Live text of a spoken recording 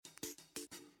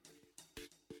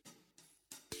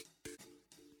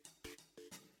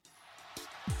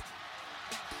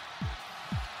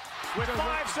with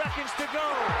 5 seconds to go.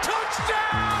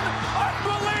 Touchdown!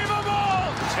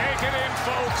 Unbelievable! Take it in,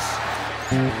 folks.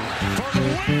 For the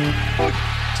win!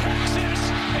 Texas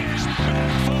is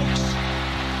back, folks.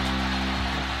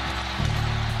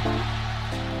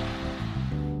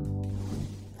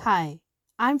 Hi,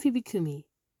 I'm Phoebe Kumi,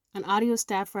 an audio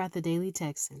staffer at the Daily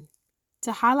Texan.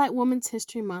 To highlight Women's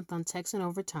History Month on Texan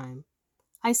Overtime,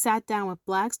 I sat down with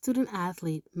Black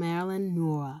student-athlete Marilyn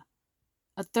Nwora,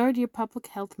 a third-year public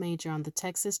health major on the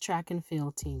Texas track and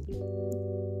field team.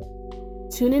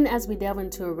 Tune in as we delve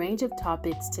into a range of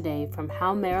topics today, from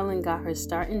how Marilyn got her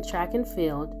start in track and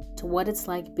field to what it's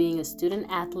like being a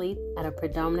student-athlete at a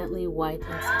predominantly white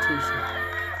institution.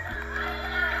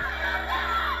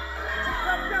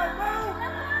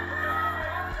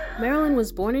 Marilyn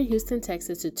was born in Houston,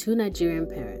 Texas to 2 Nigerian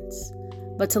parents.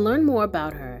 But to learn more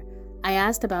about her, I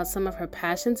asked about some of her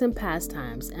passions and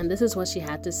pastimes, and this is what she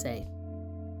had to say.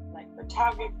 Like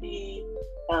photography,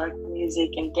 music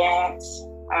and dance.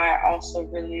 I also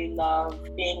really love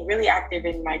being really active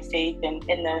in my faith and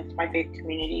in my faith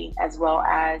community, as well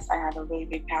as I have a really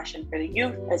big passion for the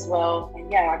youth as well.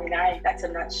 And that's a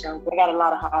nutshell. I got a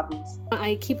lot of hobbies.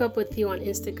 I keep up with you on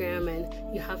Instagram,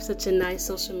 and you have such a nice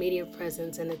social media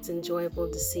presence, and it's enjoyable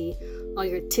to see all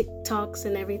your TikToks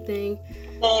and everything.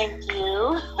 Thank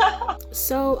you.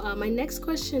 So my next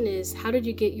question is, how did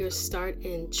you get your start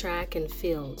in track and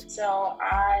field? So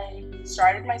I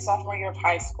started my sophomore year of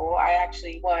high school. I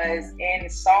actually was in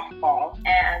softball,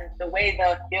 and the way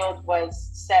the field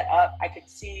was set up, I could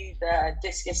see the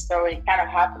discus throwing kind of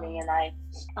happening, and I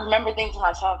remember thinking to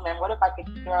myself, man, what if I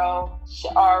could throw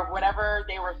or whatever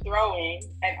they were throwing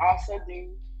and also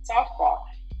do softball?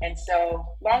 And so,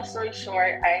 long story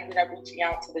short, I ended up reaching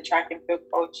out to the track and field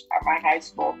coach at my high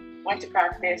school. Went to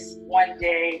practice one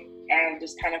day and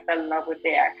just kind of fell in love with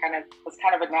it. I was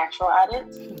kind of a natural at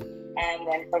it. And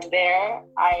then from there,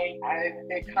 I've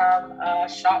become a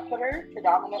shot putter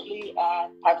predominantly,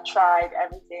 and have tried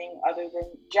everything other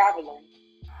than javelin.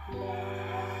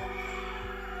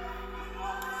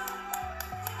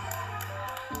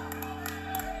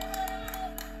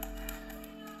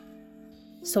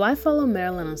 So I follow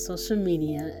Marilyn on social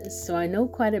media, so I know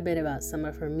quite a bit about some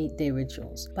of her meet day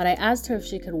rituals. But I asked her if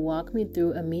she could walk me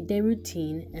through a meet day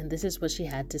routine, and this is what she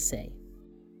had to say.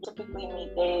 Typically,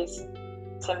 meet days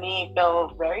to me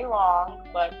feel very long,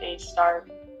 but they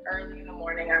start early in the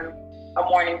morning. I'm a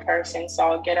morning person, so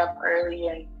I'll get up early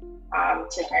and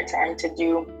take my time to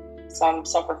do some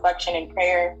self-reflection and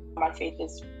prayer. My faith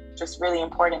is just really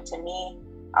important to me.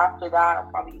 After that, I'll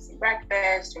probably eat some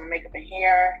breakfast, do my makeup and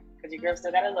hair, because your girl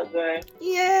still gotta look good.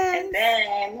 Yes.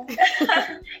 And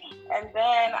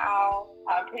then I'll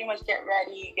pretty much get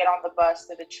ready, get on the bus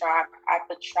to the track. At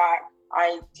the track,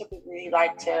 I typically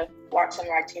like to watch some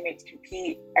of my teammates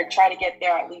compete. I try to get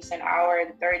there at least an hour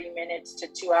and 30 minutes to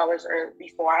 2 hours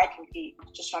before I compete,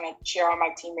 just trying to cheer on my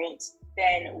teammates.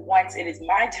 Then once it is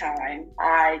my time,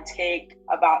 I take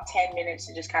about 10 minutes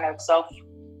to just kind of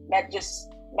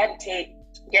meditate,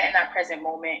 get in that present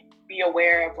moment, be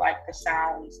aware of like the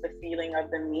sounds, the feeling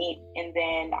of the meat. And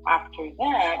then after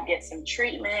that, get some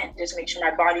treatment, just make sure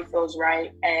my body feels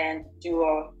right, and do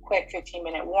a quick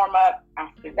 15-minute warm up.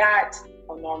 After that,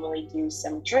 I'll normally do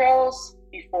some drills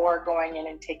before going in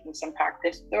and taking some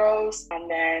practice throws,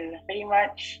 and then pretty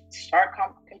much start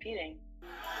competing.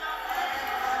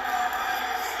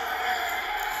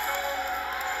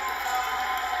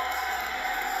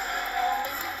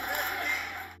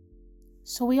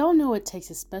 So we all know it takes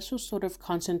a special sort of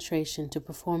concentration to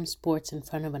perform sports in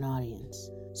front of an audience.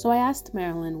 So I asked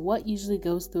Marilyn what usually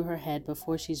goes through her head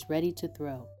before she's ready to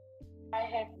throw. I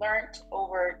have learned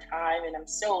over time, and I'm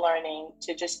still learning,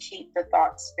 to just keep the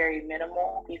thoughts very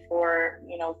minimal before,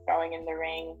 throwing in the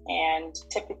ring. And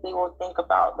typically we'll think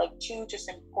about like 2 just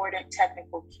important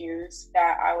technical cues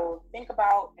that I will think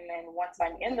about. And then once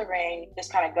I'm in the ring,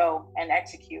 just kind of go and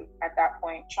execute at that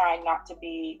point, trying not to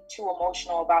be too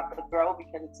emotional about the throw,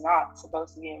 because it's not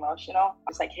supposed to be emotional.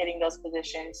 It's like hitting those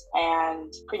positions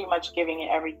and pretty much giving it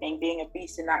everything, being a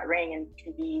beast in that ring, and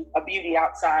can be a beauty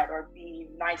outside or be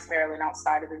nice Marilyn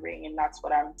outside of the ring. And that's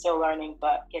what I'm still learning,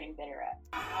 but getting better at.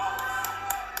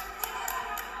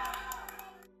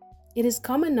 It is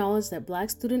common knowledge that Black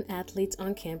student athletes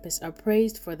on campus are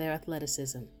praised for their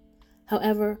athleticism.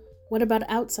 However, what about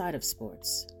outside of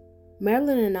sports?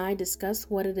 Marilyn and I discussed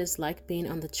what it is like being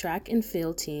on the track and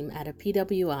field team at a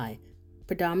PWI,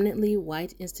 predominantly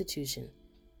white institution.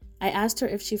 I asked her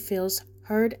if she feels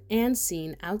heard and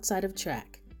seen outside of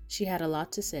track. She had a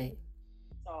lot to say.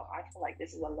 So I feel like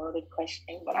this is a loaded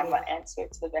question, but I'm going to answer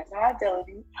it to the best of my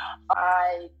ability.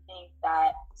 I think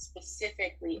that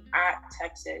specifically at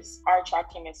Texas, our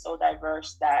track team is so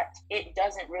diverse that it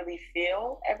doesn't really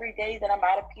feel every day that I'm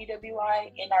at a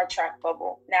PWI in our track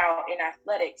bubble. Now, in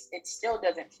athletics, it still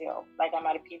doesn't feel like I'm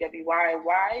at a PWI.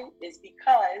 Why? Is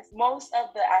because most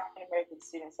of the African American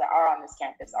students that are on this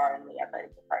campus are in the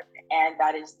athletic department. And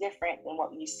that is different than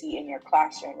what you see in your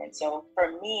classroom. And so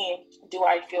for me, do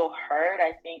I feel heard?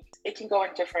 I think it can go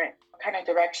in different kind of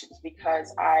directions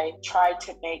because I try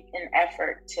to make an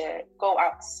effort to go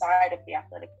outside of the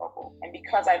athletic bubble. And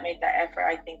because I made that effort,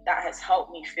 I think that has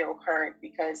helped me feel heard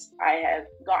because I have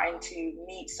gotten to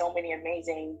meet so many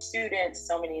amazing students,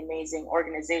 so many amazing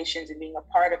organizations, and being a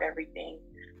part of everything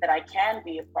that I can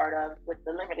be a part of with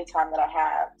the limited time that I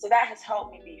have. So that has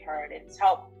helped me be heard. It's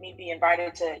helped me be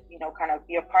invited to, kind of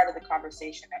be a part of the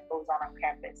conversation that goes on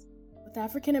campus. With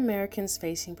African Americans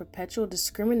facing perpetual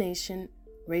discrimination,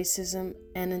 racism,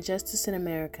 and injustice in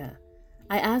America,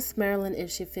 I asked Marilyn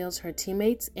if she feels her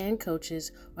teammates and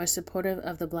coaches are supportive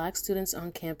of the Black students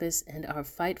on campus and our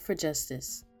fight for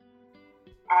justice.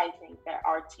 I think that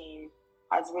our team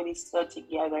has really stood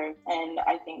together, and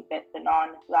I think that the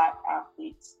non-Black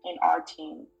athletes in our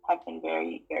team have been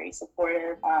very, very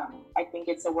supportive. I think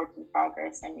it's a work in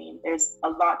progress. I mean, there's a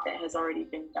lot that has already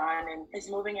been done and is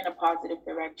moving in a positive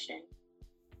direction.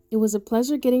 It was a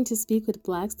pleasure getting to speak with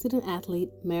Black student athlete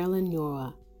Marilyn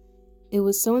Nwora. It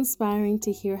was so inspiring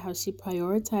to hear how she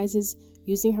prioritizes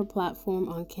using her platform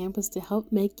on campus to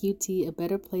help make UT a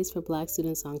better place for Black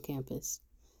students on campus.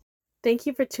 Thank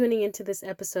you for tuning into this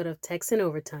episode of Texan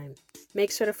Overtime.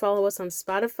 Make sure to follow us on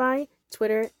Spotify,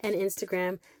 Twitter, and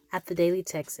Instagram at The Daily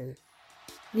Texan.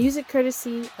 Music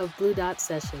courtesy of Blue Dot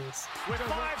Sessions. With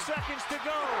 5 seconds to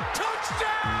go.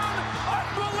 Touchdown!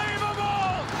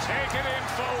 Unbelievable! Take it in,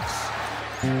 folks.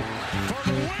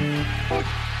 For the win!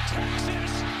 Texas!